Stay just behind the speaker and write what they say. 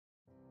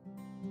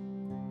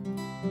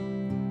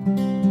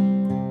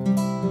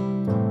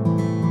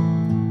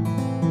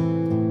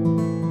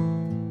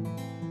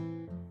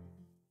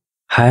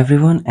Hi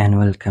everyone and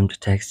welcome to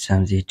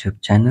TechStream's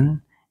YouTube channel.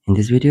 In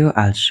this video,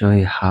 I'll show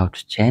you how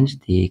to change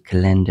the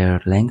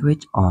calendar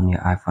language on your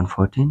iPhone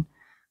 14,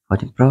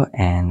 14 Pro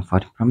and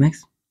 14 Pro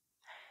Max.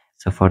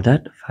 So for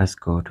that,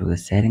 first go to the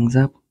settings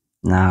app.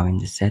 Now in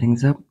the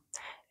settings app,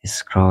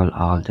 scroll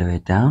all the way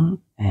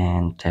down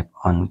and tap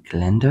on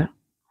calendar.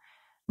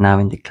 Now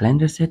in the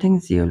calendar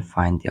settings, you'll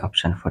find the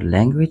option for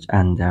language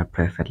under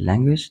preferred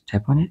language.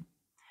 Tap on it.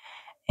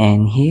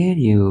 And here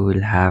you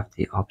will have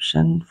the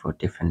option for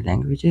different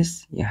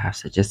languages. You have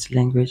suggested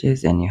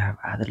languages and you have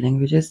other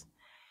languages.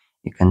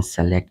 You can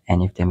select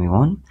any of them you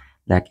want.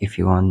 Like if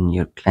you want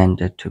your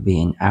calendar to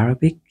be in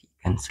Arabic, you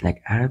can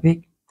select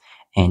Arabic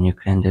and your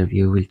calendar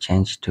view will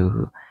change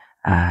to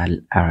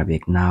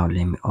Arabic. Now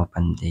let me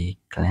open the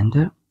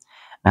calendar.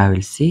 Now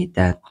we'll see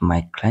that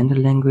my calendar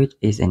language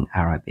is in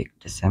Arabic,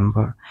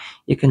 December.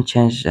 You can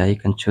choose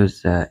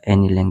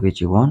any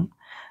language you want.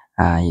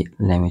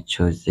 Let me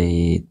choose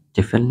a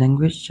different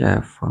language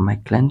for my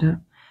calendar.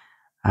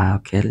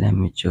 Okay, let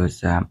me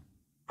choose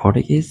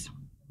Portuguese.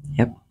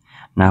 Yep.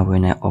 Now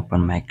when I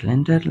open my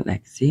calendar,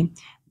 let's see,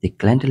 the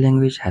calendar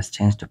language has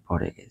changed to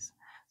Portuguese.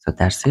 So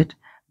that's it.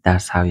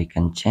 That's how you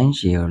can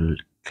change your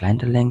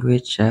calendar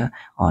language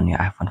on your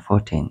iPhone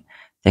 14.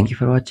 Thank you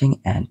for watching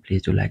and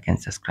please do like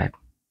and subscribe.